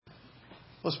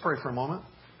Let's pray for a moment.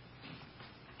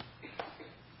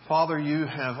 Father, you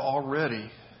have already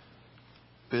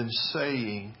been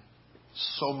saying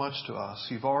so much to us.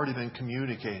 You've already been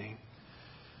communicating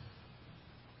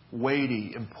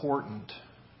weighty, important,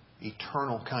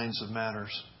 eternal kinds of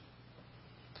matters.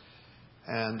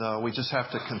 And we just have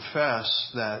to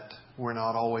confess that we're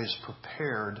not always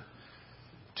prepared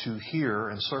to hear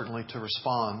and certainly to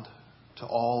respond to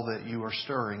all that you are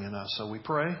stirring in us. So we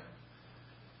pray.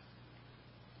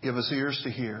 Give us ears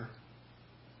to hear.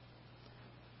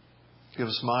 Give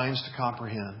us minds to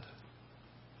comprehend.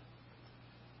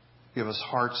 Give us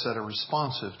hearts that are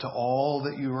responsive to all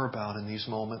that you are about in these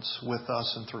moments with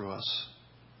us and through us.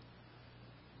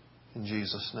 In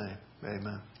Jesus' name,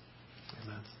 amen.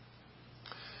 Amen.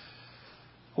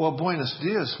 Well, buenos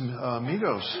dias,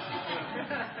 amigos.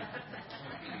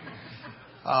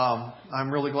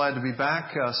 I'm really glad to be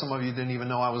back. Some of you didn't even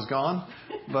know I was gone,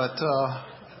 but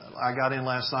I got in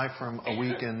last night from a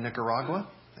week in Nicaragua,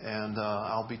 and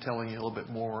I'll be telling you a little bit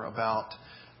more about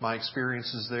my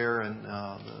experiences there and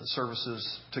the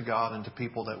services to God and to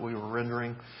people that we were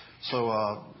rendering. So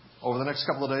over the next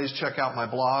couple of days, check out my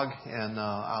blog, and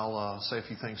I'll say a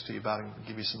few things to you about it and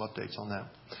give you some updates on that.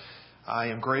 I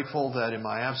am grateful that in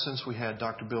my absence we had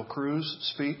Dr. Bill Cruz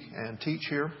speak and teach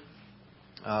here.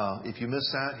 If you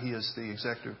missed that, he is the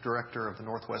executive director of the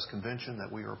Northwest Convention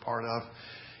that we are a part of.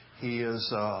 He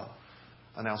is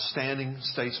an outstanding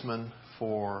statesman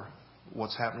for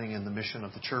what's happening in the mission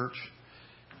of the church.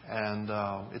 And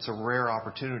it's a rare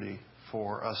opportunity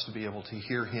for us to be able to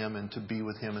hear him and to be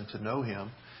with him and to know him.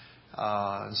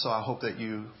 And so I hope that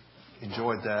you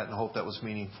enjoyed that and I hope that was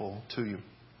meaningful to you.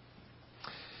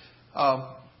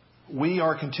 We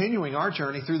are continuing our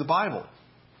journey through the Bible.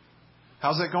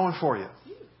 How's that going for you?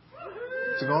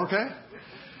 Is it going okay?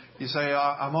 You say,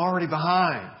 I'm already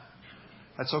behind.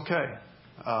 That's okay.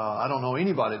 I don't know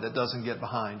anybody that doesn't get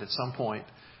behind at some point.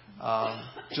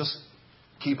 Just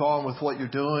keep on with what you're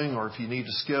doing, or if you need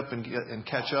to skip and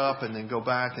catch up and then go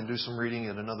back and do some reading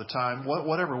at another time,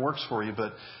 whatever works for you.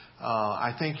 But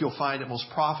I think you'll find it most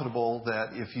profitable that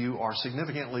if you are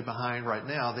significantly behind right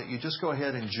now, that you just go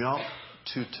ahead and jump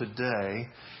to today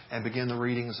and begin the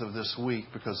readings of this week,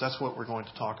 because that's what we're going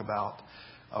to talk about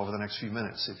over the next few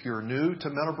minutes. If you're new to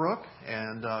Meadowbrook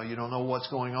and you don't know what's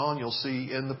going on, you'll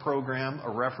see in the program a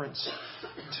reference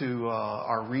to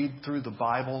our Read Through the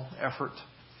Bible effort.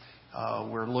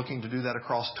 We're looking to do that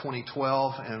across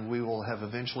 2012, and we will have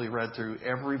eventually read through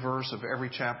every verse of every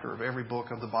chapter of every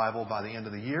book of the Bible by the end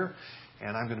of the year.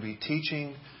 And I'm going to be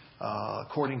teaching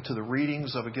according to the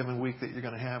readings of a given week that you're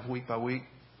going to have week by week.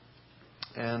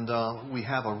 And we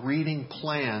have a reading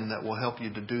plan that will help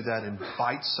you to do that in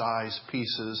bite-sized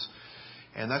pieces.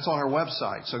 And that's on our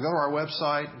website. So go to our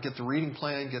website, get the reading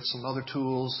plan, get some other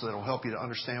tools that will help you to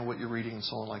understand what you're reading and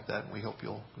so on like that. And we hope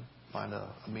you'll find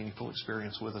a meaningful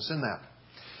experience with us in that.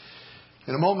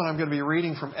 In a moment, I'm going to be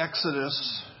reading from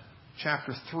Exodus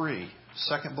chapter 3,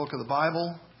 second book of the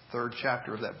Bible, third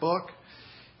chapter of that book.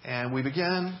 And we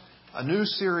begin a new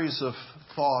series of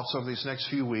thoughts over these next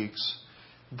few weeks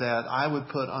that I would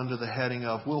put under the heading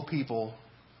of, will people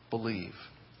believe?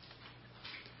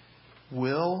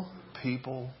 Will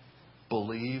people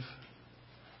believe?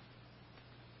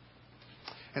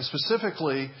 And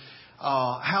specifically,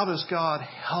 how does God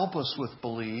help us with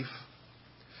belief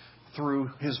through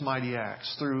His mighty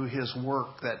acts, through His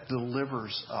work that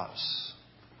delivers us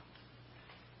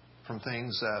from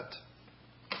things that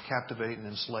captivate and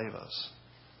enslave us?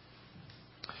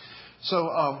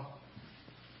 So,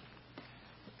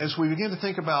 as we begin to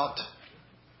think about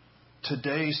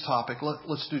today's topic,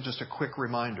 let's do just a quick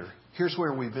reminder. Here's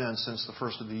where we've been since the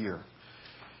first of the year.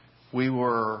 We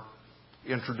were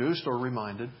introduced or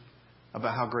reminded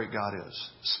about how great God is.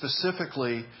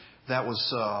 Specifically, that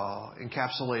was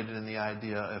encapsulated in the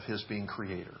idea of His being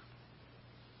creator.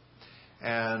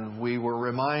 And we were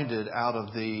reminded out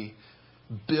of the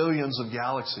billions of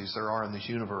galaxies there are in this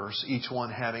universe, each one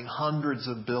having hundreds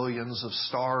of billions of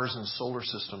stars and solar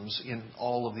systems in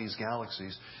all of these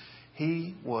galaxies.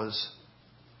 He was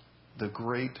the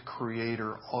great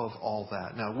creator of all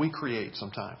that. Now, we create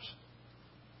sometimes.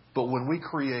 But when we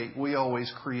create, we always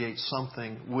create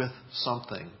something with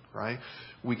something, right?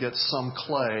 We get some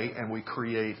clay and we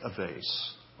create a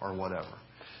vase or whatever.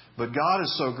 But God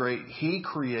is so great, He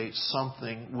creates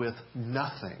something with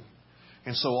nothing.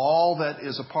 And so all that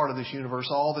is a part of this universe,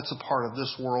 all that's a part of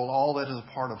this world, all that is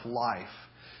a part of life,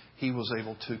 He was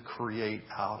able to create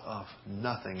out of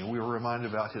nothing. And we were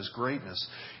reminded about His greatness.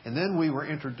 And then we were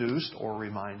introduced or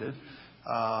reminded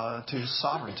to His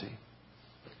sovereignty.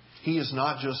 He is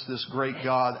not just this great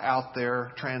God out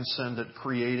there, transcendent,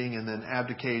 creating and then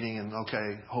abdicating and,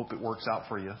 okay, hope it works out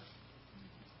for you.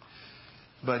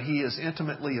 But He is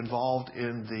intimately involved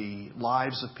in the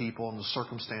lives of people and the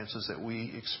circumstances that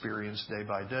we experience day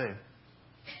by day.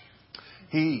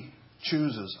 He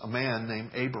chooses a man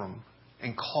named Abram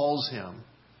and calls him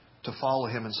to follow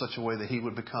him in such a way that he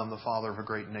would become the father of a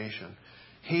great nation.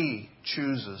 He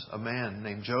chooses a man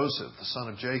named Joseph, the son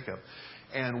of Jacob,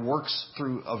 and works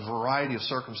through a variety of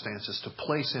circumstances to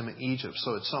place him in Egypt.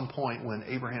 So at some point when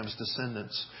Abraham's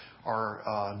descendants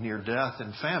are near death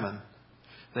and famine,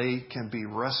 they can be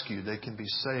rescued. They can be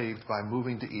saved by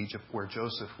moving to Egypt, where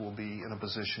Joseph will be in a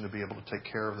position to be able to take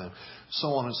care of them. So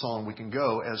on and so on we can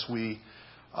go as we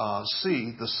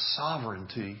see the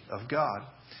sovereignty of God.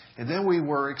 And then we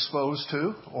were exposed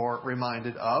to, or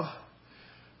reminded of,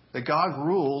 that God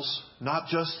rules not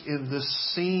just in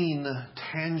this seen,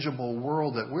 tangible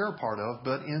world that we're a part of,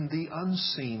 but in the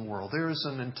unseen world. There is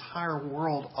an entire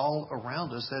world all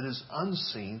around us that is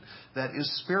unseen, that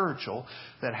is spiritual,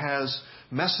 that has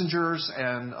messengers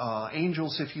and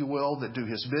angels, if you will, that do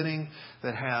His bidding,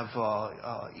 that have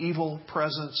evil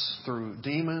presence through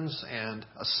demons and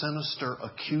a sinister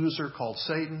accuser called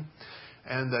Satan.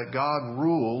 And that God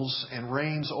rules and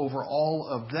reigns over all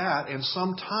of that. And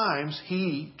sometimes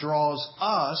He draws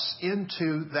us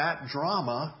into that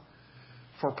drama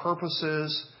for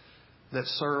purposes that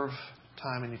serve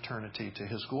time and eternity to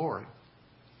His glory.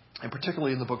 And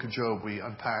particularly in the book of Job, we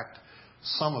unpacked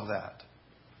some of that.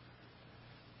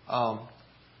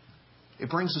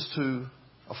 It brings us to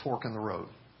a fork in the road.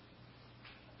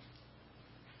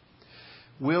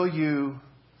 Will you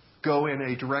go in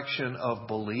a direction of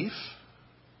belief?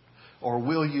 Or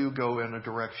will you go in a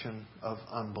direction of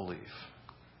unbelief?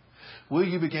 Will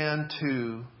you begin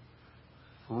to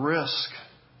risk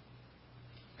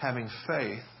having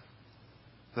faith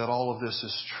that all of this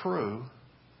is true?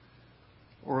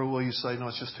 Or will you say, no,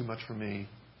 it's just too much for me.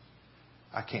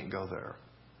 I can't go there.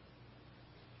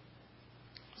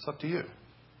 It's up to you.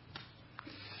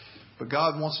 But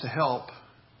God wants to help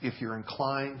if you're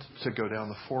inclined to go down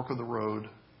the fork of the road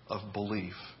of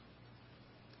belief.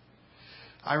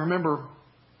 I remember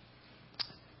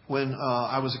when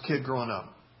I was a kid growing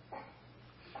up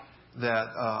that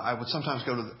I would sometimes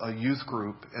go to a youth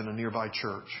group in a nearby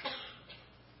church.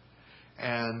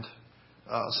 And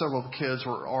several of the kids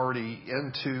were already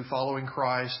into following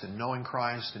Christ and knowing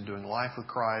Christ and doing life with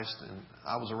Christ. And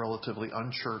I was a relatively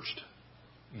unchurched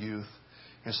youth.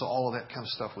 And so all of that kind of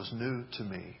stuff was new to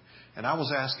me. And I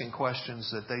was asking questions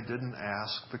that they didn't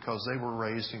ask because they were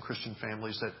raised in Christian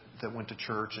families that went to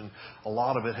church. And a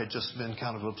lot of it had just been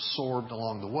kind of absorbed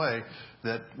along the way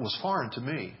that was foreign to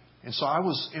me. And so I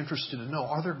was interested to know,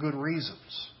 are there good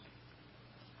reasons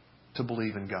to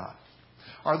believe in God?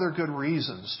 Are there good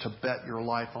reasons to bet your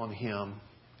life on Him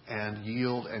and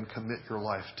yield and commit your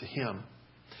life to Him?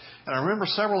 And I remember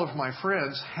several of my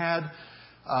friends had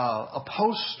a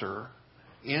poster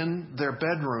in their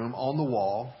bedroom on the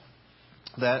wall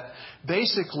that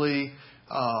basically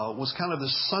was kind of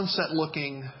this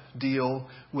sunset-looking deal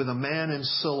with a man in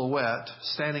silhouette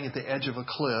standing at the edge of a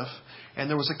cliff. And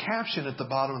there was a caption at the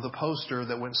bottom of the poster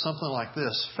that went something like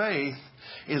this: faith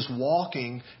is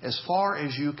walking as far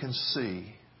as you can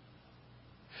see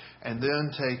and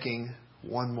then taking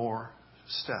one more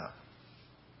step.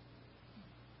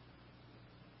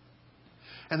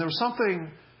 And there was something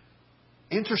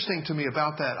interesting to me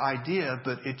about that idea,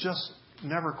 but it just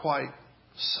never quite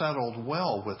settled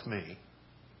well with me.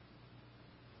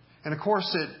 And of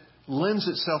course, it lends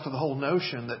itself to the whole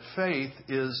notion that faith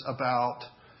is about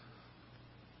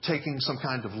taking some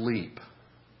kind of leap,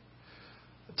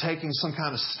 taking some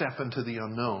kind of step into the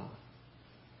unknown.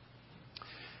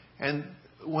 And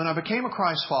when I became a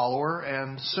Christ follower,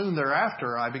 and soon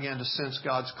thereafter I began to sense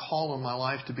God's call in my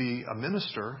life to be a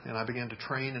minister, and I began to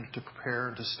train and to prepare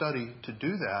and to study to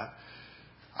do that,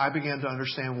 I began to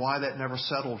understand why that never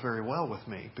settled very well with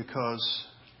me, because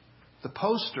the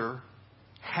poster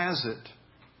has it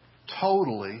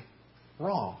totally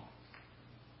wrong.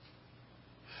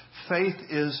 Faith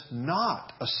is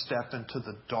not a step into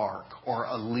the dark or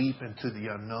a leap into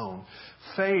the unknown.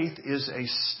 Faith is a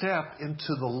step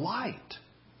into the light.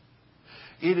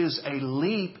 It is a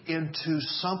leap into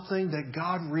something that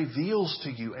God reveals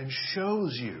to you and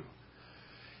shows you.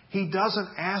 He doesn't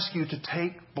ask you to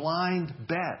take blind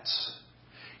bets.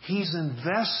 He's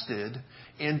invested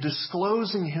in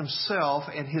disclosing Himself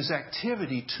and His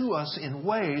activity to us in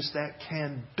ways that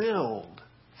can build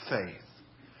faith,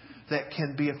 that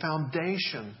can be a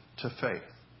foundation to faith.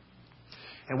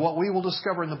 And what we will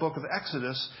discover in the book of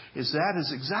Exodus is that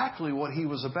is exactly what he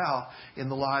was about in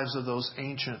the lives of those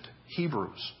ancient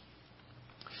Hebrews.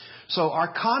 So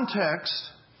our context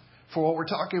for what we're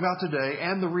talking about today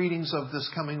and the readings of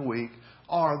this coming week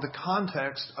are the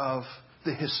context of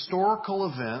the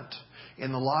historical event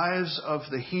in the lives of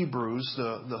the Hebrews,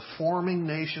 the forming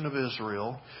nation of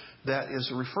Israel, that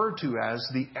is referred to as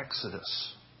the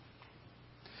Exodus,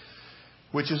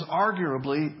 which is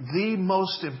arguably the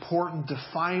most important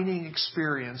defining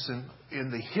experience in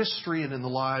the history and in the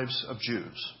lives of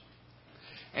Jews.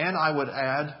 And I would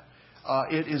add,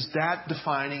 it is that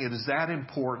defining, it is that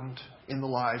important in the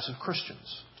lives of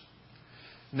Christians.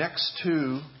 Next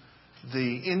to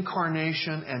the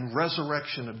incarnation and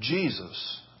resurrection of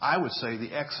Jesus, I would say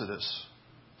the Exodus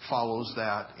follows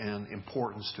that in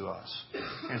importance to us.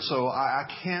 And so I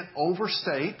can't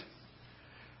overstate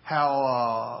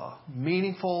how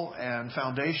meaningful and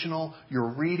foundational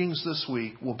your readings this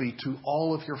week will be to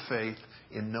all of your faith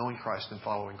in knowing Christ and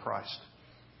following Christ.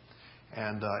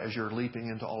 And as you're leaping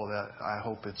into all of that, I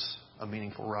hope it's a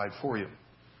meaningful ride for you.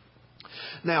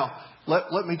 Now,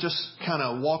 let me just kind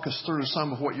of walk us through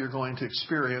some of what you're going to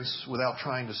experience without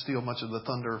trying to steal much of the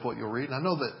thunder of what you'll read. And I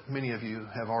know that many of you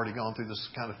have already gone through this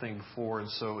kind of thing before, and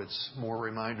so it's more a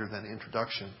reminder than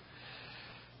introduction.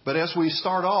 But as we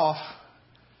start off,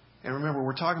 and remember,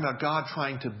 we're talking about God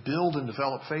trying to build and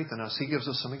develop faith in us. He gives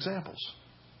us some examples.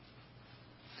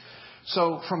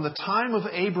 So from the time of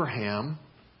Abraham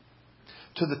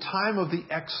to the time of the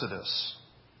Exodus,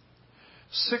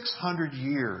 600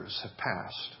 years have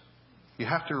passed. You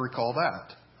have to recall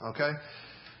that, okay?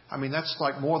 I mean, that's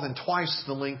like more than twice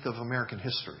the length of American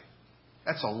history.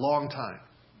 That's a long time.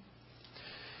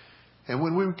 And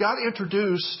when we got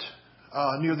introduced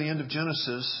near the end of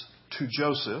Genesis to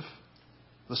Joseph,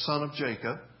 the son of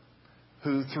Jacob,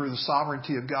 who through the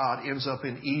sovereignty of God ends up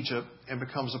in Egypt and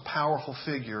becomes a powerful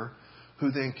figure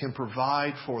who then can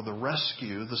provide for the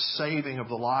rescue, the saving of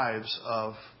the lives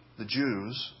of the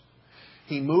Jews.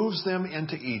 He moves them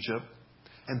into Egypt,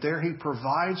 and there he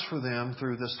provides for them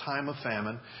through this time of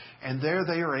famine, and there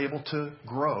they are able to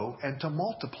grow and to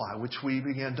multiply, which we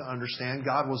begin to understand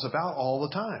God was about all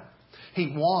the time. He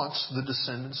wants the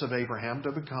descendants of Abraham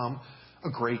to become a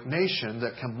great nation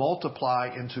that can multiply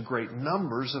into great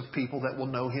numbers of people that will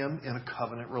know Him in a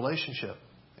covenant relationship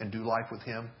and do life with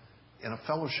Him in a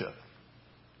fellowship.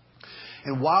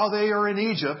 And while they are in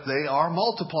Egypt, they are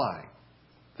multiplying.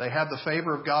 They have the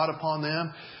favor of God upon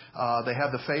them. They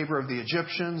have the favor of the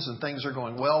Egyptians, and things are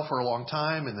going well for a long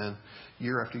time. And then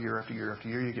year after year after year after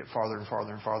year, you get farther and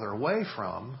farther and farther away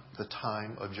from the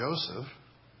time of Joseph.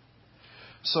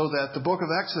 So that the book of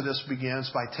Exodus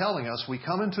begins by telling us we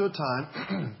come into a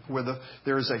time where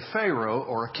there is a Pharaoh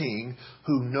or a king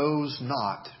who knows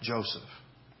not Joseph.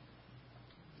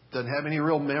 Doesn't have any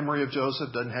real memory of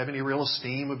Joseph, doesn't have any real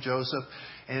esteem of Joseph.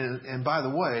 And by the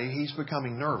way, he's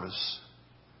becoming nervous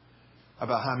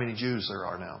about how many Jews there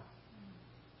are now.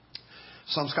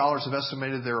 Some scholars have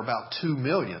estimated there are about 2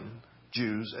 million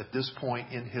Jews at this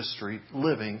point in history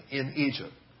living in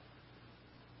Egypt.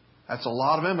 That's a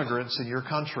lot of immigrants in your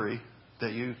country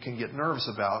that you can get nervous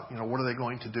about. You know, what are they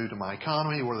going to do to my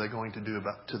economy? What are they going to do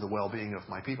to the well-being of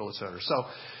my people, etc.? So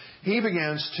he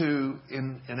begins to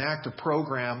enact a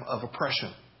program of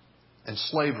oppression and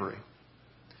slavery.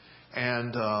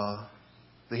 And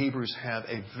the Hebrews have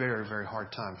a very, very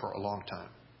hard time for a long time.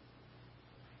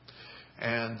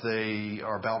 And they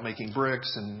are about making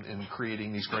bricks and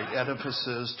creating these great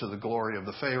edifices to the glory of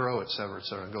the Pharaoh, etc.,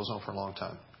 etc. It goes on for a long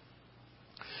time.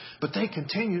 But they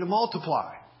continue to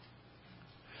multiply.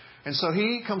 And so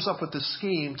he comes up with this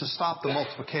scheme to stop the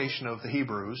multiplication of the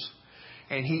Hebrews.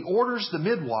 And he orders the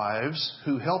midwives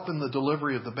who help in the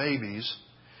delivery of the babies,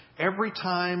 every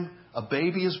time a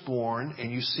baby is born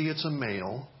and you see it's a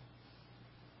male,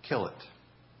 kill it.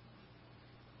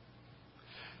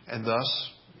 And thus,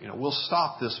 we'll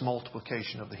stop this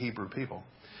multiplication of the Hebrew people.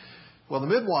 Well, the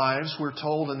midwives, we're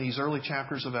told in these early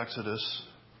chapters of Exodus,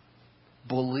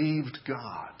 believed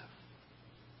God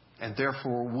and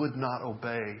therefore would not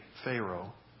obey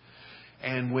Pharaoh.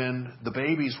 And when the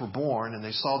babies were born and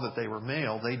they saw that they were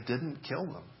male, they didn't kill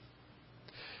them.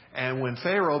 And when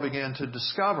Pharaoh began to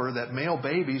discover that male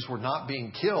babies were not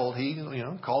being killed, he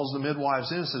calls the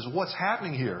midwives in and says, "What's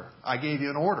happening here? I gave you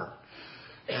an order."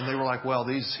 And they were like, "Well,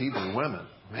 these Hebrew women,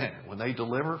 man, when they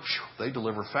deliver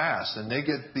fast. And they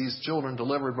get these children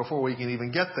delivered before we can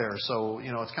even get there. So,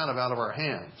 it's kind of out of our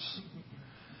hands."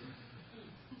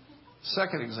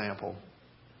 Second example.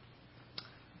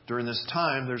 During this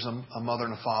time, there's a mother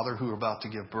and a father who are about to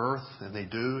give birth, and they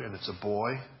do, and it's a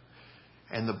boy.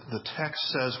 And the text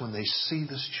says when they see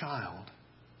this child,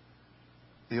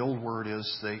 the old word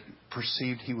is they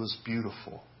perceived he was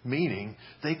beautiful, meaning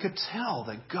they could tell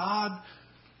that God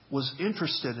was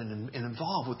interested and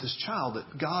involved with this child,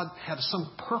 that God had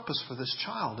some purpose for this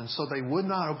child. And so they would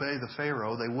not obey the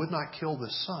Pharaoh. They would not kill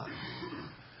this son.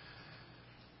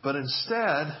 But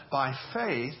instead, by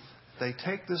faith, they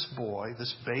take this boy,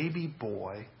 this baby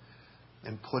boy,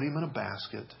 and put him in a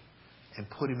basket and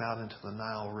put him out into the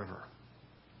Nile River.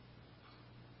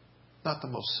 Not the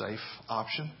most safe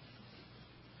option.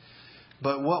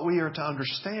 But what we are to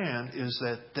understand is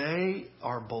that they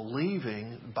are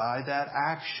believing by that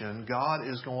action God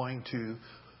is going to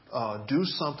do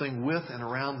something with and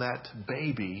around that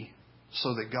baby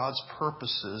so that God's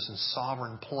purposes and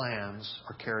sovereign plans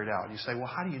are carried out. You say, well,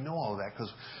 how do you know all of that?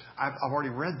 Because I've already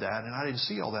read that and I didn't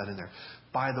see all that in there.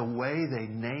 By the way they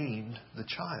named the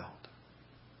child.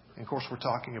 And of course, we're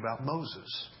talking about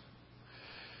Moses.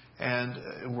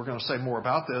 And we're going to say more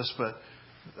about this, but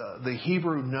the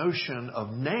Hebrew notion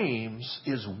of names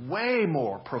is way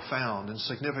more profound and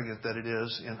significant than it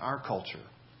is in our culture.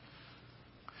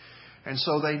 And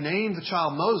so they named the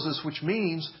child Moses, which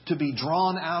means to be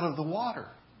drawn out of the water.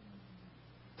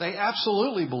 They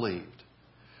absolutely believed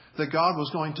that God was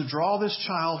going to draw this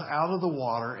child out of the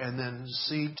water and then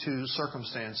see to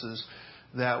circumstances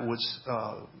that would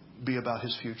be about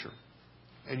his future.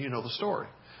 And you know the story.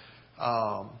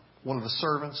 One of the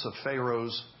servants of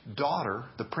Pharaoh's daughter,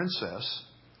 the princess,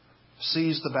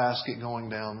 sees the basket going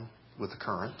down with the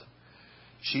current.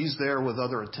 She's there with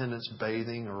other attendants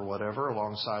bathing or whatever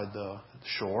alongside the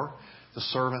shore. The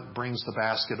servant brings the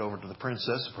basket over to the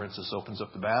princess. The princess opens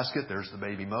up the basket. There's the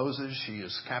baby Moses. She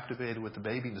is captivated with the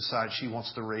baby and decides she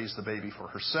wants to raise the baby for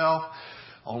herself.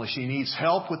 Only she needs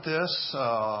help with this.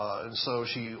 And so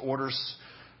she orders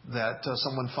that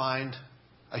someone find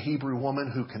a Hebrew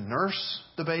woman who can nurse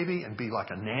the baby and be like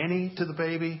a nanny to the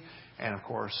baby. And, of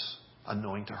course,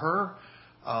 unknowing to her,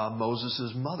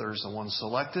 Moses' mother is the one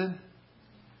selected.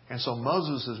 And so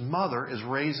Moses' mother is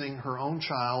raising her own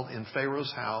child in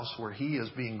Pharaoh's house where he is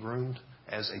being groomed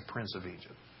as a prince of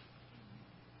Egypt.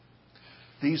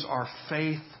 These are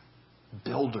faith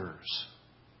builders,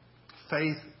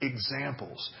 faith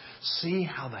examples. See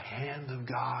how the hand of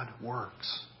God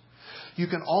works. You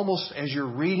can almost, as you're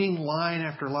reading line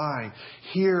after line,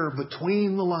 hear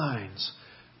between the lines,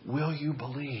 will you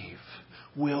believe?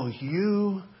 Will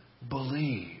you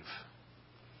believe?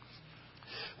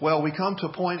 Well, we come to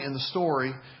a point in the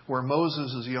story where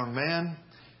Moses is a young man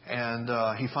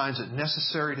and he finds it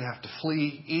necessary to have to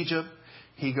flee Egypt.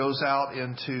 He goes out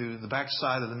into the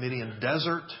backside of the Midian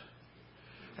desert,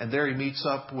 and there he meets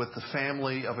up with the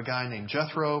family of a guy named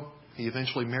Jethro. He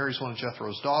eventually marries one of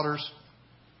Jethro's daughters.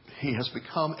 He has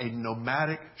become a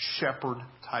nomadic shepherd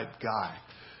type guy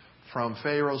from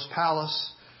Pharaoh's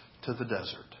palace to the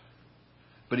desert.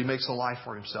 But he makes a life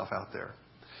for himself out there.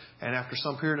 And after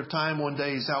some period of time, one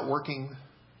day he's out working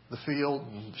the field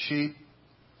and the sheep,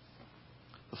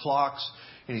 the flocks,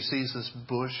 and he sees this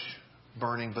bush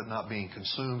burning but not being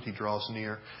consumed. He draws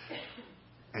near,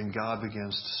 and God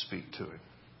begins to speak to him.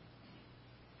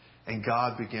 And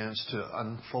God begins to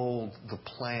unfold the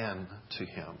plan to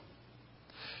him.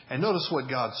 And notice what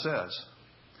God says.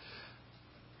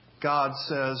 God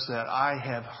says that I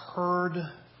have heard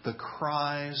the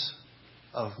cries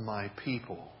of my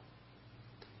people,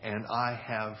 and I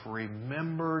have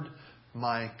remembered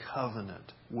my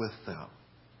covenant with them.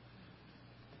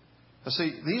 Now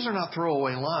see, these are not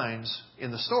throwaway lines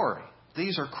in the story.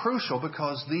 These are crucial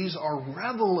because these are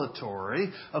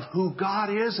revelatory of who God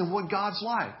is and what God's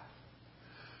like.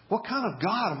 What kind of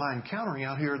God am I encountering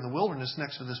out here in the wilderness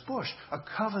next to this bush? A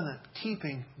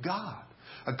covenant-keeping God.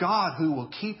 A God who will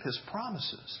keep His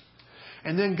promises.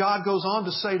 And then God goes on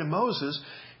to say to Moses,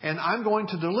 and I'm going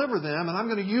to deliver them, and I'm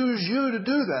going to use you to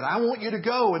do that. I want you to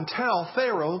go and tell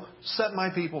Pharaoh, set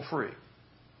my people free.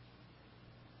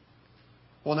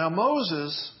 Well, now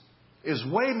Moses is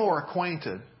way more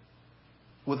acquainted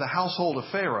with the household of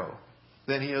Pharaoh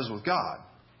than he is with God.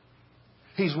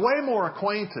 He's way more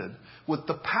acquainted with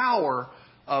the power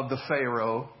of the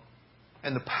Pharaoh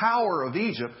and the power of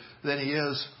Egypt than he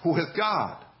is with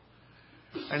God.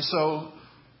 And so,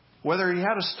 whether he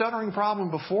had a stuttering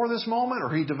problem before this moment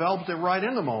or he developed it right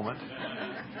in the moment,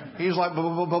 he's like,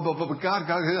 but God,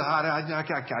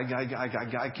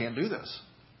 I can't do this.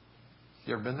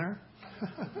 You ever been there?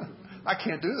 I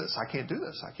can't do this. I can't do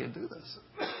this. I can't do this.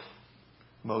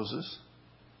 Moses,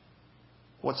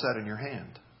 what's that in your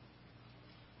hand?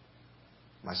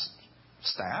 My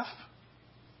staff?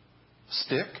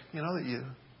 Stick, that you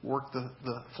work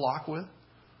the flock with?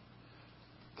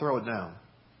 Throw it down.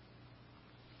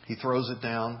 He throws it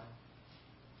down,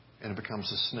 and it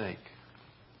becomes a snake.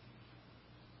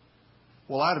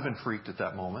 Well, I'd have been freaked at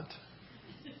that moment.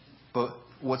 But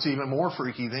what's even more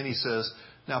freaky, then he says,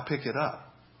 now pick it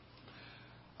up.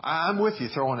 I'm with you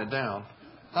throwing it down.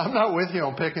 I'm not with you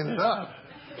on picking it up.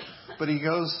 But he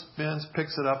goes, bends,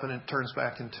 picks it up, and it turns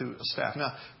back into a staff.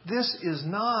 Now, this is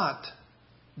not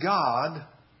God,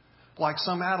 like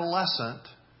some adolescent,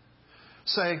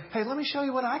 saying, hey, let me show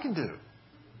you what I can do.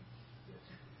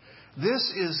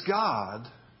 This is God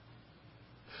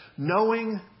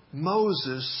knowing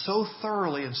Moses so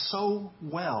thoroughly and so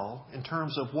well in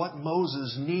terms of what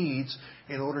Moses needs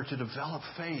in order to develop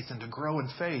faith and to grow in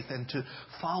faith and to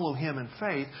follow him in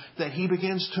faith, that he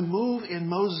begins to move in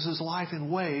Moses' life in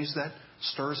ways that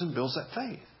stirs and builds that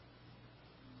faith.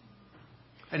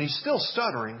 And he's still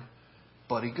stuttering,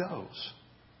 but he goes.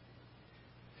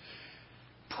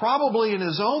 Probably in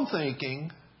his own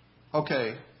thinking,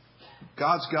 okay,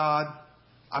 God's God,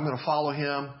 I'm going to follow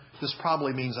him. This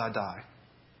probably means I die.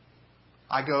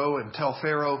 I go and tell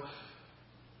Pharaoh,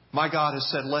 my God has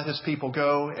said, let his people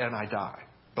go, and I die.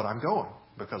 But I'm going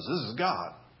because this is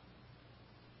God.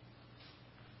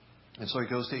 And so he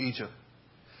goes to Egypt.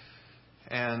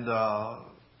 And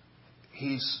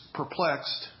he's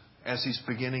perplexed as he's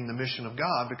beginning the mission of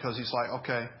God because he's like,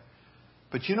 okay,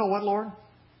 but you know what, Lord?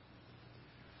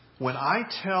 When I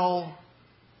tell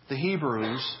the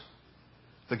Hebrews,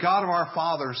 the God of our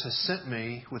fathers has sent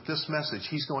me with this message,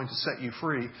 he's going to set you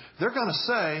free, they're going to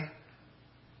say,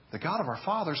 the God of our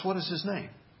fathers, what is his name?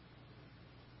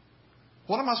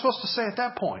 What am I supposed to say at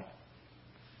that point?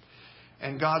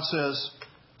 And God says,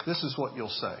 this is what you'll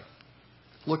say.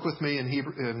 Look with me in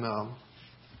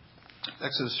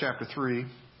Exodus chapter 3,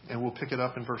 and we'll pick it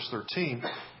up in verse 13.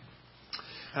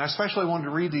 And I especially wanted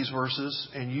to read these verses,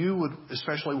 and you would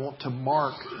especially want to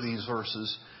mark these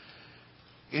verses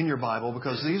in your Bible,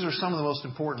 because these are some of the most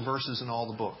important verses in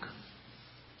all the book.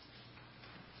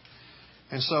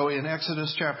 And so in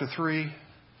Exodus chapter 3,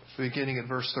 beginning at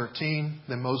verse 13,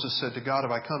 then Moses said to God,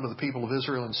 if I come to the people of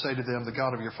Israel and say to them, the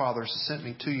God of your fathers has sent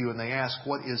me to you, and they ask,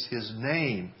 what is his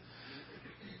name?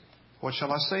 What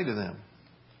shall I say to them?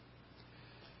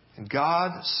 And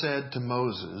God said to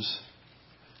Moses,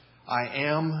 I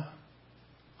am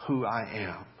who I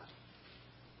am.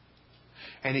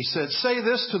 And he said, say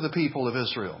this to the people of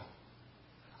Israel.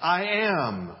 I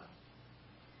am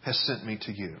has sent me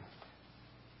to you.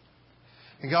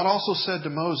 And God also said to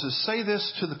Moses, say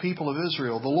this to the people of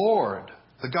Israel. The Lord,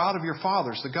 the God of your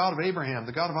fathers, the God of Abraham,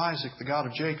 the God of Isaac, the God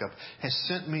of Jacob, has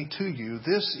sent me to you.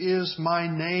 This is my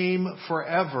name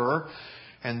forever,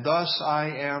 and thus I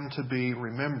am to be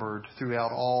remembered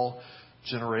throughout all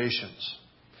generations.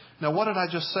 Now, what did I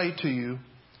just say to you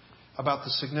about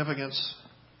the significance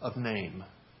of name?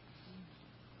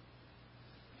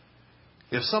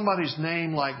 If somebody's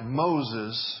name like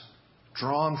Moses,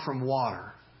 drawn from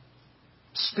water,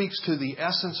 speaks to the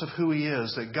essence of who he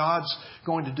is, that God's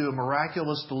going to do a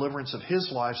miraculous deliverance of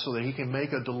his life so that he can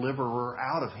make a deliverer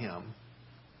out of him.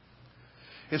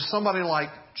 If somebody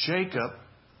like Jacob,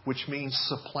 which means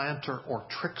supplanter or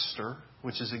trickster,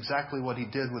 which is exactly what he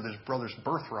did with his brother's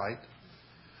birthright,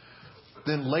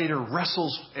 then later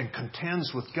wrestles and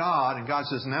contends with God, and God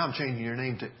says, now I'm changing your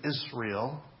name to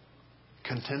Israel,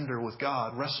 contender with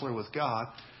God, wrestler with God.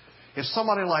 If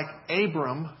somebody like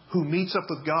Abram, who meets up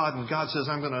with God, and God says,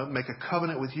 I'm going to make a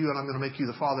covenant with you, and I'm going to make you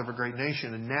the father of a great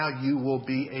nation, and now you will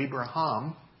be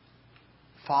Abraham,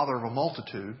 father of a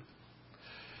multitude.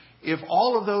 If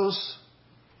all of those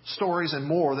stories and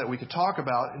more that we could talk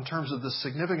about in terms of the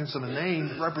significance of a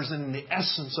name representing the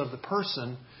essence of the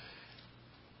person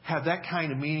have that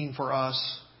kind of meaning for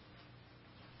us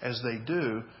as they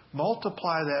do,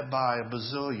 multiply that by a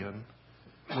bazillion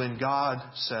when God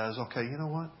says, okay, you know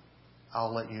what?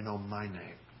 I'll let you know my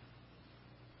name.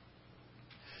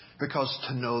 Because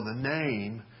to know the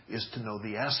name is to know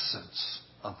the essence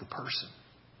of the person.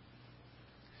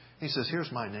 He says,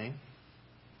 here's my name.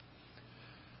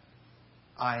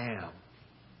 I am.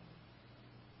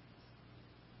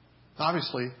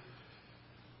 Obviously,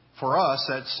 for us,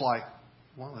 that's like,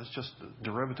 well, it's just a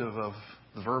derivative of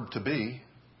the verb to be.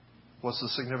 What's the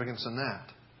significance in that?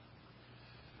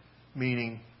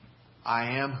 Meaning,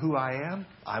 I am who I am.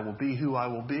 I will be who I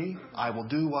will be. I will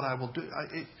do what I will do.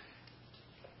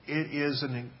 It is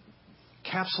an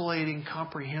encapsulating,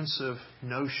 comprehensive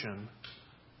notion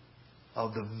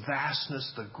of the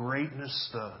vastness, the greatness,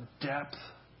 the depth,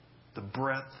 the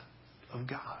breadth of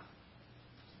God.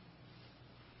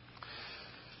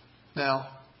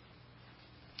 Now,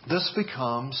 this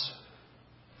becomes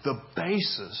the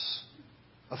basis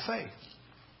of faith.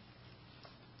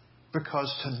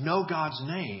 Because to know God's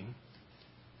name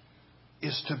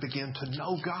is to begin to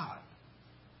know God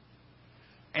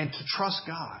and to trust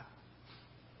God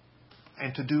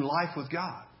and to do life with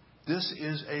God. This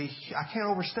is I can't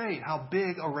overstate how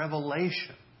big a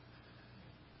revelation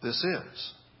this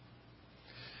is.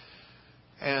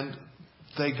 And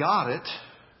they got it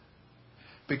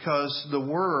because the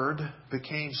word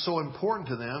became so important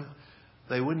to them,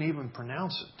 they wouldn't even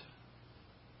pronounce it.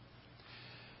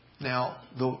 Now,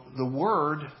 the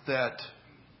word that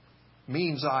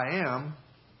means I am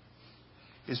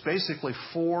is basically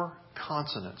 4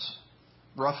 consonants.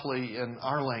 Roughly in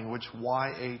our language,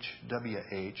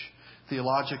 YHWH.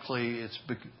 Theologically, it's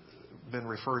been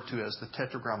referred to as the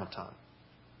Tetragrammaton.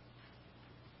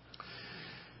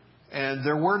 And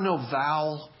there were no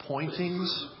vowel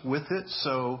pointings with it,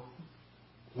 so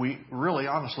we really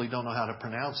honestly don't know how to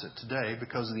pronounce it today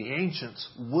because the ancients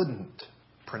wouldn't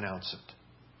pronounce it.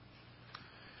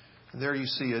 And there you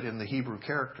see it in the Hebrew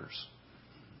characters.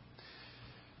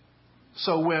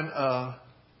 So when a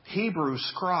Hebrew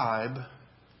scribe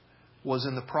was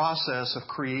in the process of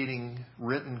creating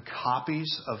written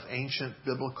copies of ancient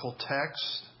biblical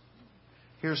texts,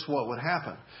 here's what would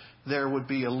happen. There would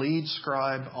be a lead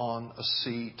scribe on a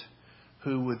seat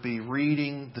who would be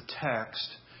reading the text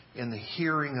in the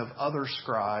hearing of other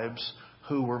scribes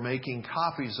who were making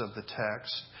copies of the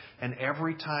text. And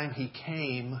every time he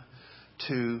came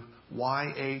to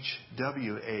YHWH,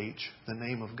 the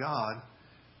name of God,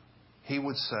 he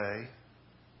would say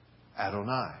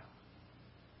Adonai,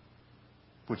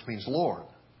 which means Lord.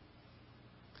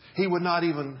 He would not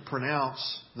even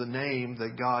pronounce the name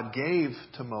that God gave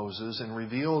to Moses and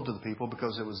revealed to the people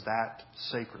because it was that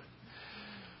sacred.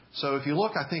 So if you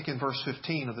look, I think, in verse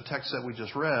 15 of the text that we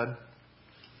just read,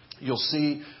 you'll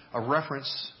see a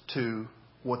reference to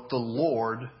what the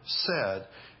Lord said.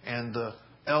 And the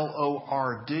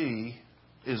L-O-R-D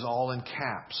is all in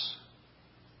caps.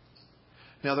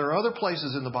 Now, there are other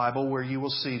places in the Bible where you will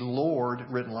see Lord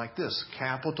written like this,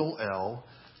 capital L,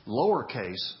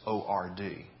 lowercase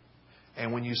O-R-D.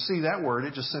 And when you see that word,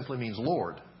 it just simply means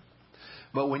Lord.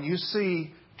 But when you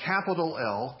see capital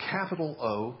L, capital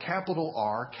O, capital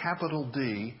R, capital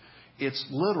D, it's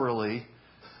literally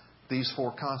these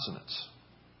 4 consonants.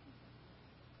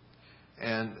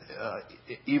 And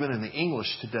even in the English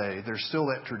today, there's still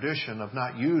that tradition of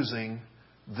not using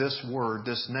this word,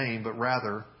 this name, but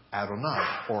rather Adonai,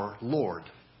 or Lord.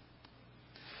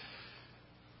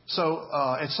 So,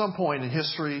 at some point in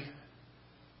history,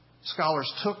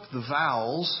 scholars took the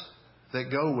vowels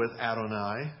that go with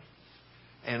Adonai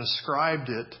and ascribed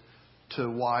it to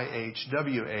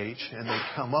YHWH, and they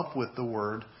come up with the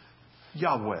word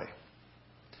Yahweh.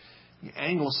 You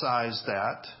anglicize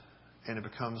that, and it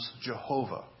becomes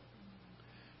Jehovah.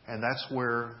 And that's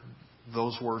where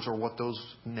those words are what those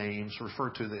names refer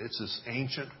to. It's this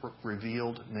ancient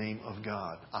revealed name of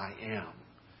God. I am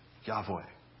Yahweh,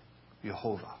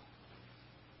 Jehovah.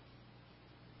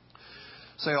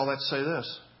 Say all that to say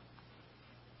this.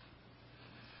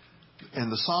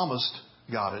 And the psalmist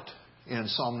got it in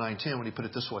Psalm 9:10 when he put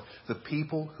it this way. The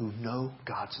people who know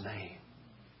God's name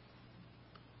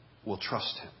will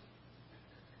trust Him.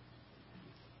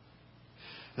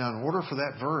 Now, in order for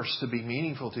that verse to be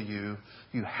meaningful to you,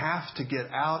 you have to get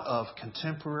out of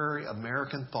contemporary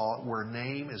American thought where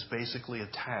name is basically a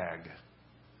tag.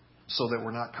 So that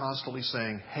we're not constantly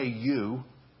saying, hey, you.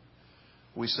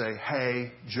 We say,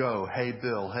 hey, Joe, hey,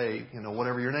 Bill, hey,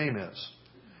 whatever your name is.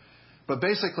 But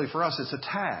basically for us, it's a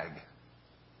tag.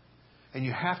 And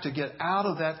you have to get out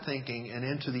of that thinking and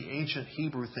into the ancient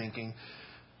Hebrew thinking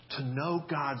to know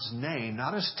God's name,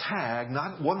 not as tag,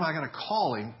 not what am I going to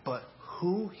call Him, but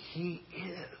who He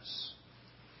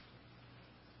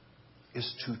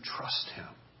is to trust Him.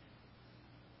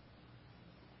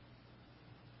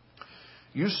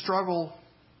 You struggle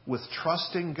with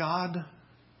trusting God,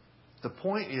 the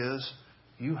point is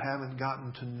you haven't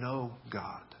gotten to know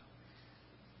God.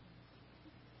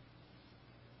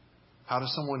 How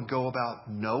does someone go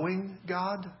about knowing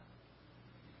God?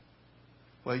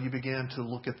 Well, you begin to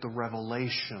look at the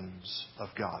revelations of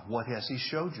God. What has He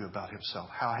showed you about Himself?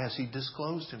 How has He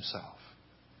disclosed Himself?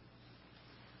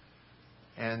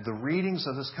 And the readings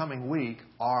of this coming week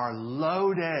are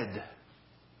loaded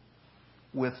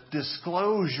with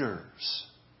disclosures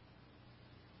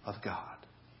of God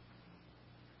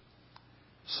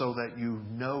so that you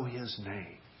know His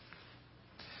name.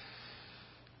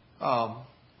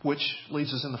 Which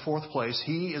leads us in the fourth place.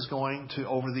 He is going to,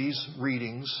 over these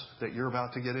readings that you're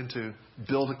about to get into,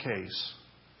 build a case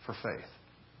for faith.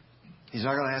 He's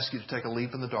not going to ask you to take a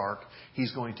leap in the dark.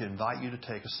 He's going to invite you to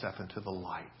take a step into the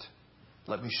light.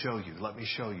 Let me show you. Let me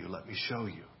show you. Let me show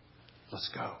you.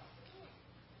 Let's go.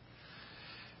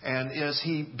 And as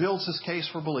he builds his case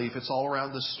for belief, it's all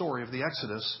around this story of the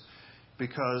Exodus.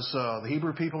 because the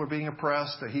Hebrew people are being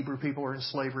oppressed. The Hebrew people are in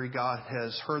slavery. God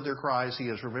has heard their cries. He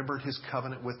has remembered His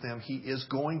covenant with them. He is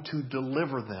going to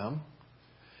deliver them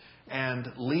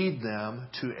and lead them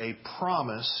to a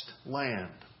promised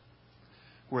land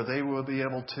where they will be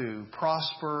able to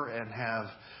prosper and have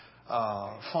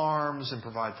farms and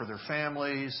provide for their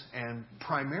families. And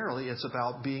primarily it's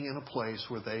about being in a place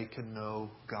where they can know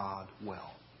God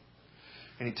well.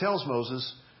 And He tells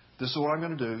Moses, this is what I'm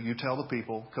going to do. You tell the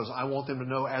people, because I want them to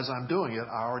know as I'm doing it,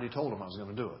 I already told them I was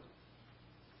going to do it.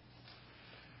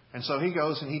 And so he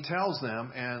goes and he tells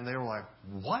them, and they were like,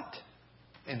 what?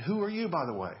 And who are you, by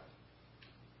the way?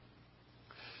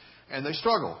 And they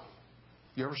struggle.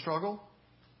 You ever struggle?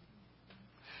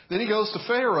 Then he goes to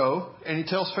Pharaoh, and he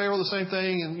tells Pharaoh the same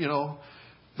thing. And,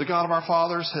 the God of our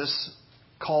fathers has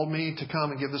called me to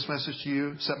come and give this message to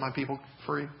you, set my people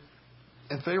free.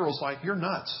 And Pharaoh's like, you're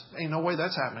nuts. Ain't no way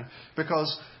that's happening.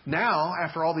 Because now,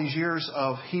 after all these years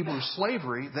of Hebrew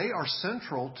slavery, they are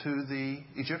central to the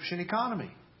Egyptian economy.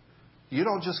 You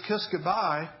don't just kiss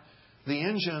goodbye the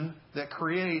engine that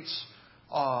creates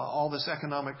all this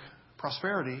economic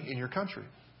prosperity in your country.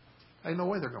 Ain't no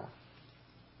way they're going.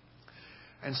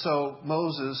 And so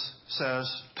Moses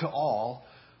says to all,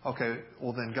 okay,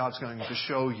 well then God's going to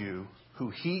show you who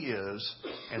He is,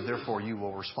 and therefore you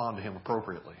will respond to Him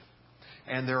appropriately.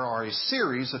 And there are a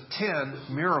series of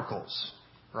 10 miracles,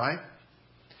 right?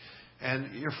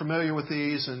 And you're familiar with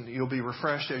these, and you'll be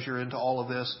refreshed as you're into all of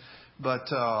this. But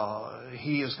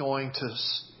He is going to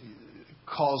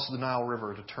cause the Nile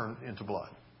River to turn into blood.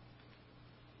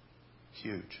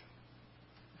 Huge.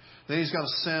 Then He's going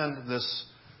to send this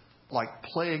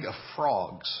plague of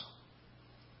frogs.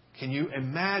 Can you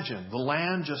imagine the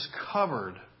land just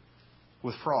covered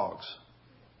with frogs?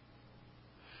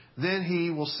 Then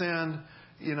He will send,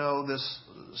 this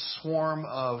swarm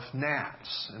of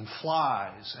gnats and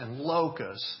flies and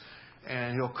locusts,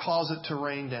 and He'll cause it to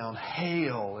rain down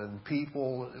hail, and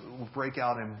people will break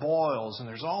out in boils, and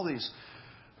there's all these,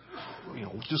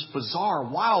 just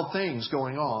bizarre, wild things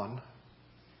going on.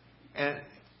 And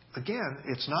again,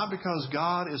 it's not because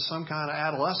God is some kind of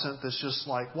adolescent that's just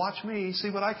like, watch me,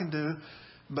 see what I can do.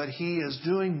 But He is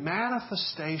doing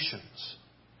manifestations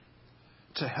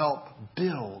to help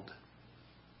build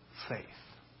faith.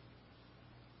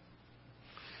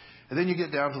 And then you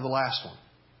get down to the last one.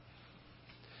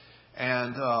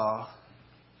 And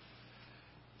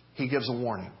He gives a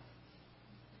warning.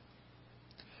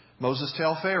 Moses,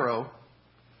 tell Pharaoh,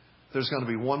 there's going to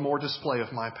be one more display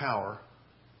of my power.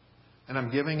 And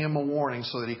I'm giving him a warning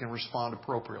so that he can respond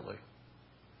appropriately.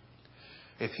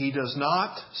 If he does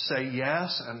not say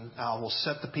yes, and I will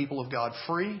set the people of God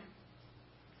free,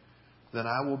 then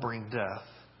I will bring death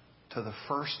to the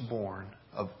firstborn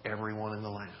of everyone in the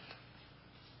land.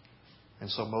 And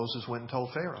so Moses went and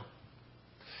told Pharaoh.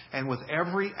 And with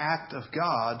every act of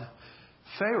God,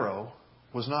 Pharaoh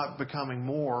was not becoming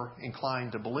more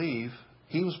inclined to believe.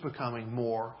 He was becoming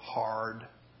more hard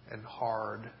and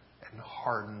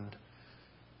hardened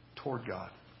toward God.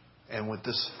 And with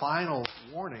this final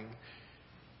warning,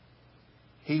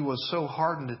 he was so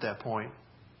hardened at that point,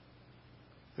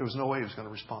 there was no way he was going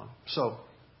to respond. So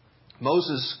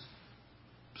Moses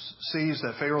sees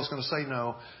that Pharaoh's going to say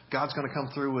no. God's going to come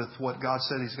through with what God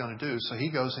said He's going to do. So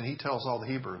he goes and he tells all the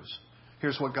Hebrews,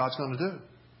 here's what God's going to do.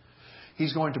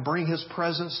 He's going to bring His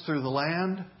presence through the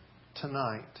land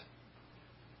tonight.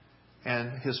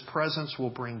 And His presence will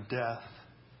bring death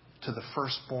to the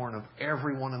firstborn of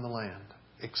everyone in the land,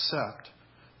 except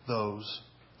those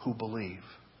who believe.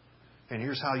 And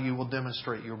here's how you will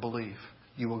demonstrate your belief.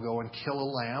 You will go and kill a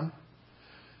lamb.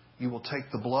 You will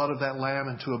take the blood of that lamb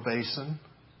into a basin.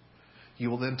 You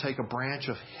will then take a branch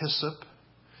of hyssop,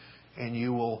 and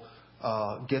you will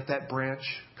get that branch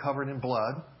covered in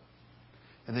blood.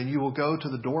 And then you will go to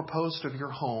the doorpost of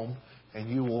your home, and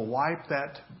you will wipe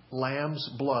that lamb's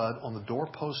blood on the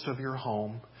doorpost of your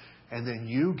home. And then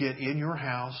you get in your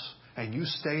house, and you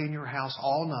stay in your house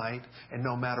all night, and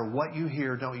no matter what you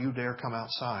hear, don't you dare come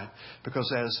outside. Because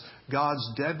as God's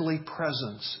deadly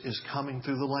presence is coming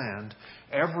through the land,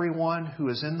 everyone who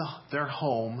is in their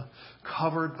home,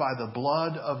 covered by the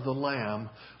blood of the Lamb,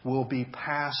 will be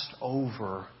passed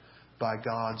over by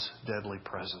God's deadly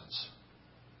presence.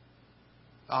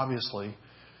 Obviously,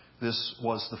 this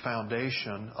was the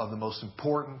foundation of the most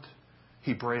important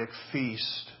Hebraic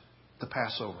feast, the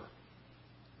Passover.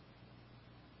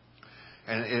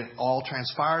 And it all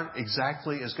transpired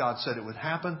exactly as God said it would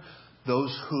happen.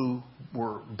 Those who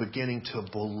were beginning to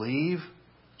believe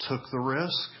took the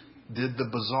risk, did the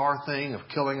bizarre thing of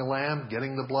killing a lamb,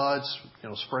 getting the blood,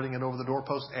 spreading it over the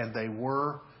doorpost, and they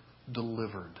were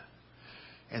delivered.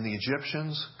 And the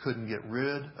Egyptians couldn't get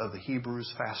rid of the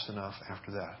Hebrews fast enough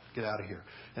after that. Get out of here.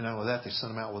 And not only that, they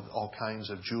sent them out with all kinds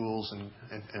of jewels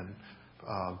and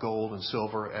gold and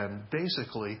silver, and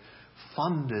basically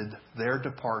funded their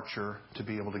departure to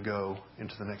be able to go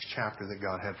into the next chapter that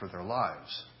God had for their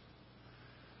lives.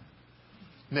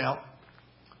 Now,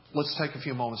 let's take a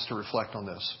few moments to reflect on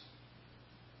this.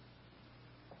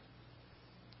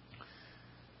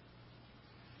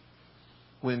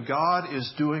 When God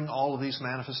is doing all of these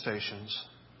manifestations,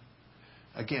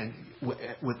 again,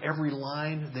 with every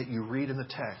line that you read in the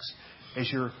text,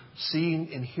 as you're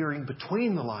seeing and hearing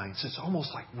between the lines, it's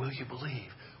almost like, will you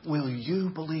believe? Will you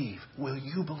believe? Will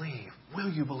you believe?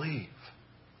 Will you believe?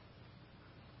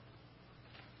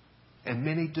 And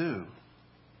many do.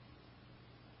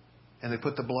 And they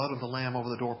put the blood of the Lamb over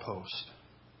the doorpost.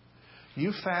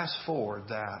 You fast forward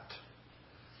that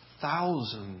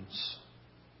thousands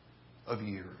of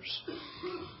years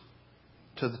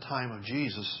to the time of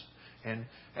Jesus. And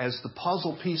as the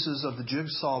puzzle pieces of the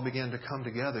jigsaw began to come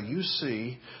together, you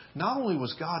see, not only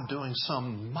was God doing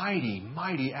some mighty,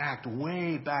 mighty act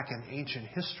way back in ancient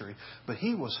history, but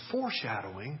He was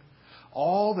foreshadowing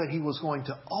all that He was going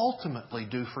to ultimately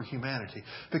do for humanity.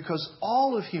 Because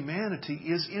all of humanity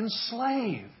is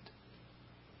enslaved.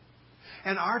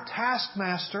 And our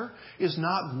taskmaster is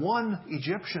not one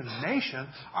Egyptian nation.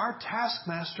 Our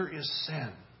taskmaster is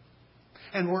sin.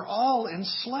 And we're all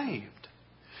enslaved.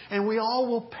 And we all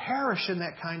will perish in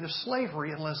that kind of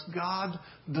slavery unless God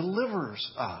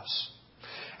delivers us.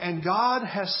 And God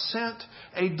has sent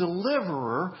a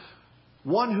deliverer,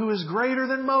 one who is greater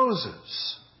than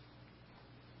Moses.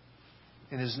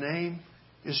 And His name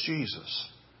is Jesus.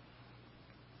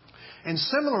 And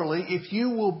similarly, if you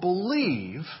will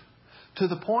believe to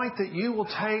the point that you will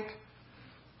take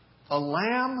a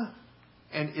lamb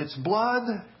and its blood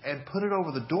and put it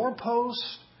over the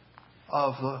doorpost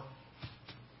of the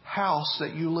house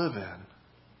that you live in,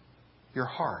 your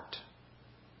heart,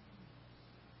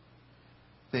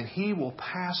 then He will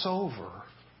pass over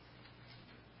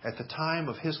at the time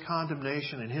of His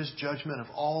condemnation and His judgment of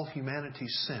all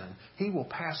humanity's sin. He will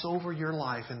pass over your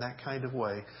life in that kind of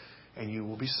way, and you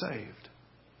will be saved.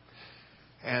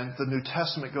 And the New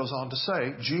Testament goes on to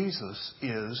say, Jesus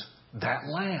is that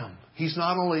Lamb. He's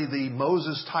not only the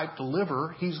Moses-type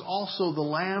deliverer, He's also the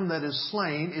Lamb that is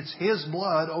slain. It's His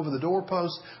blood over the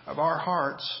doorpost of our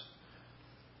hearts.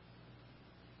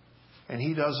 And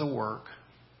He does a work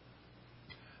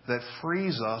that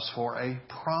frees us for a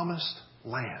promised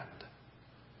land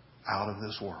out of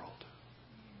this world.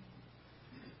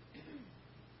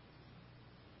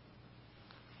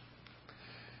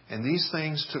 And these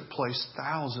things took place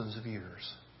thousands of years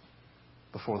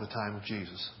before the time of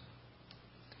Jesus.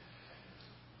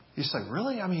 You say,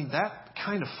 really? I mean, that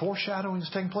kind of foreshadowing is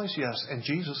taking place? Yes. And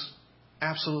Jesus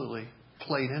absolutely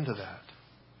played into that.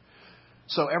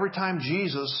 So every time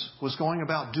Jesus was going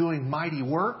about doing mighty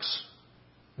works,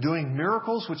 doing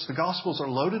miracles, which the Gospels are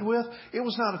loaded with, it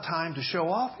was not a time to show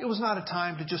off. It was not a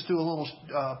time to just do a little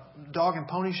dog and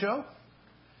pony show.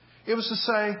 It was to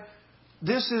say,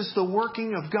 this is the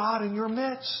working of God in your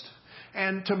midst.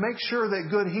 And to make sure that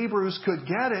good Hebrews could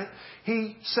get it,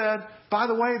 He said, by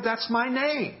the way, that's my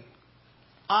name.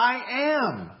 I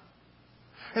am.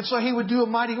 And so He would do a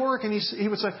mighty work and He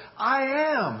would say,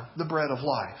 I am the bread of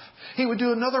life. He would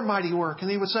do another mighty work and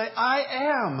He would say,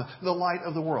 I am the light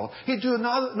of the world. He'd do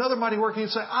another mighty work and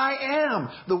He'd say, I am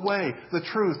the way, the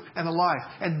truth, and the life.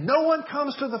 And no one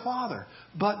comes to the Father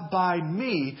but by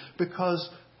me, because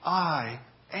I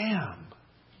am.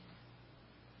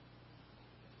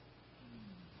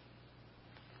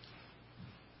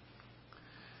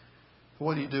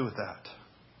 What do you do with that?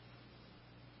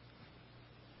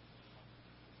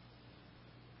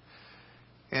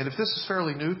 And if this is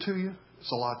fairly new to you,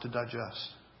 it's a lot to digest.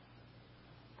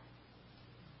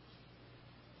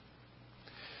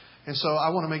 And so I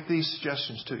want to make these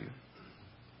suggestions to you.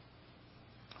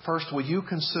 First, will you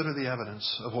consider the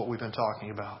evidence of what we've been talking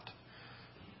about?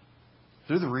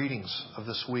 Do the readings of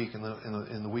this week and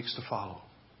in the weeks to follow.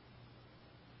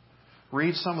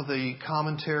 Read some of the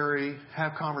commentary,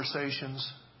 have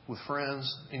conversations with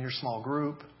friends in your small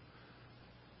group.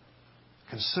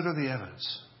 Consider the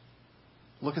evidence.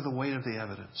 Look at the weight of the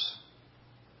evidence.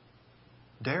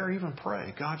 Dare even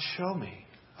pray, God, show me.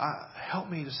 Help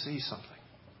me to see something.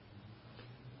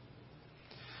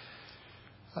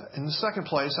 In the second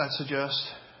place, I'd suggest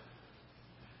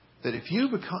that if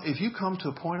you come to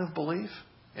a point of belief,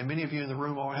 and many of you in the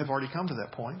room have already come to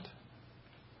that point,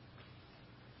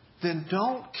 then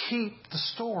don't keep the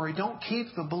story, don't keep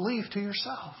the belief to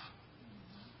yourself.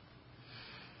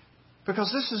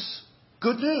 Because this is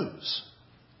good news.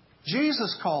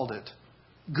 Jesus called it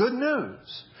good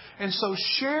news. And so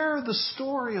share the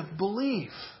story of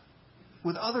belief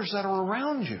with others that are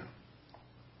around you.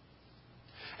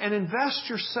 And invest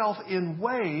yourself in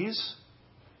ways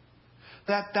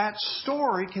that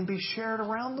story can be shared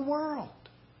around the world.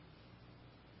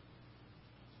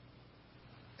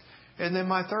 And then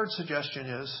my third suggestion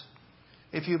is,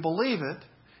 if you believe it,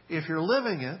 if you're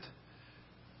living it,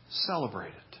 celebrate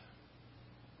it.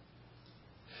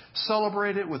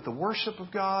 Celebrate it with the worship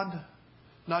of God,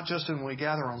 not just when we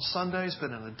gather on Sundays, but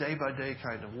in a day-by-day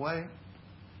kind of way.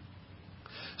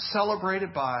 Celebrate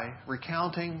it by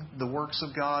recounting the works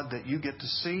of God that you get to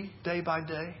see day by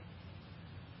day.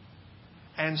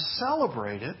 And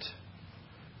celebrate it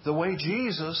the way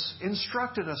Jesus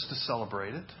instructed us to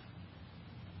celebrate it,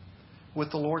 with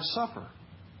the Lord's Supper.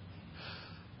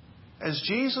 As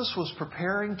Jesus was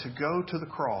preparing to go to the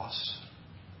cross,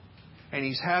 and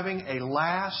He's having a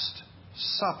last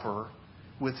supper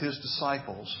with His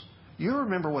disciples, you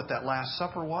remember what that last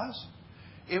supper was?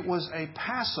 It was a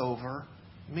Passover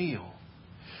meal.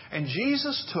 And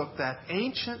Jesus took that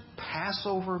ancient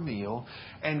Passover meal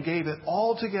and gave it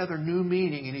altogether new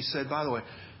meaning. And He said, by the way,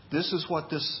 this is what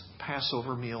this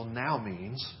Passover meal now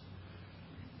means.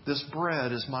 This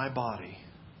bread is my body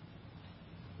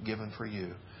given for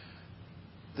you.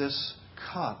 This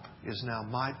cup is now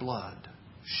my blood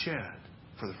shed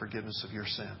for the forgiveness of your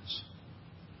sins.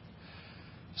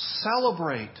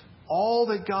 Celebrate all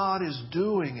that God is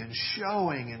doing and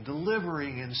showing and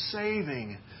delivering and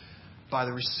saving by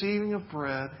the receiving of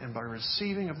bread and by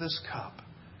receiving of this cup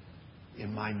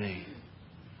in my name.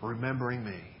 Remembering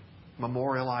me,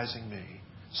 memorializing me,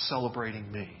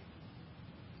 celebrating me.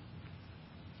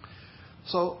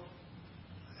 So,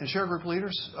 and share group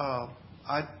leaders,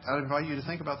 I'd invite you to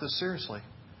think about this seriously.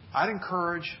 I'd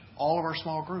encourage all of our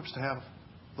small groups to have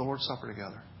the Lord's Supper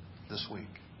together this week.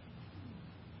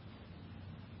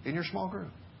 In your small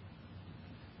group.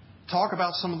 Talk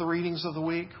about some of the readings of the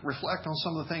week. Reflect on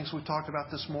some of the things we've talked about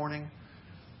this morning.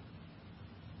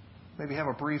 Maybe have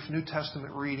a brief New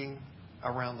Testament reading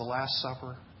around the Last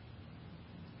Supper.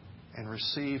 And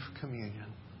receive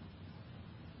communion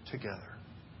together.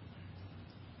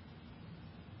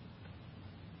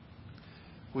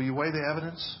 Will you weigh the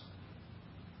evidence?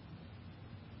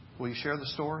 Will you share the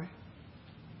story?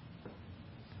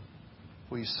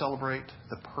 Will you celebrate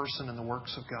the person and the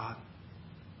works of God?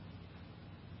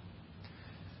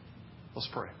 Let's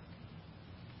pray.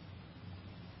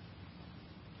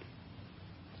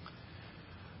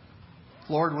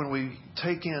 Lord, when we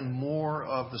take in more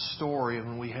of the story and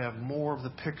when we have more of the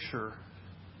picture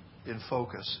in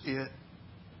focus, it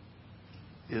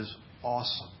is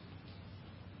awesome.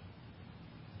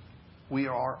 We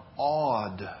are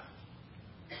awed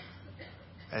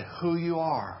at who you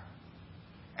are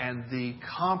and the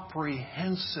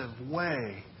comprehensive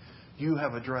way you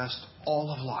have addressed all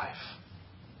of life.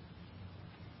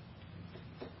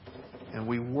 And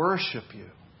we worship you.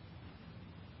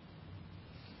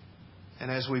 And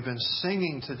as we've been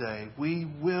singing today, we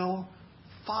will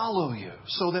follow you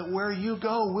so that where you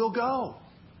go, we'll go.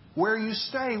 Where you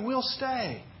stay, we'll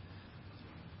stay.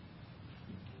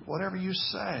 Whatever you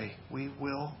say, we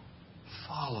will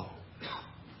follow.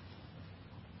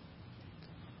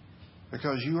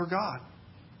 Because you are God,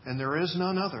 and there is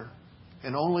none other,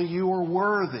 and only you are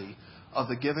worthy of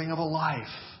the giving of a life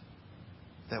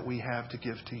that we have to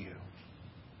give to you.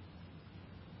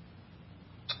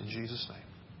 In Jesus'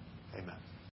 name, amen.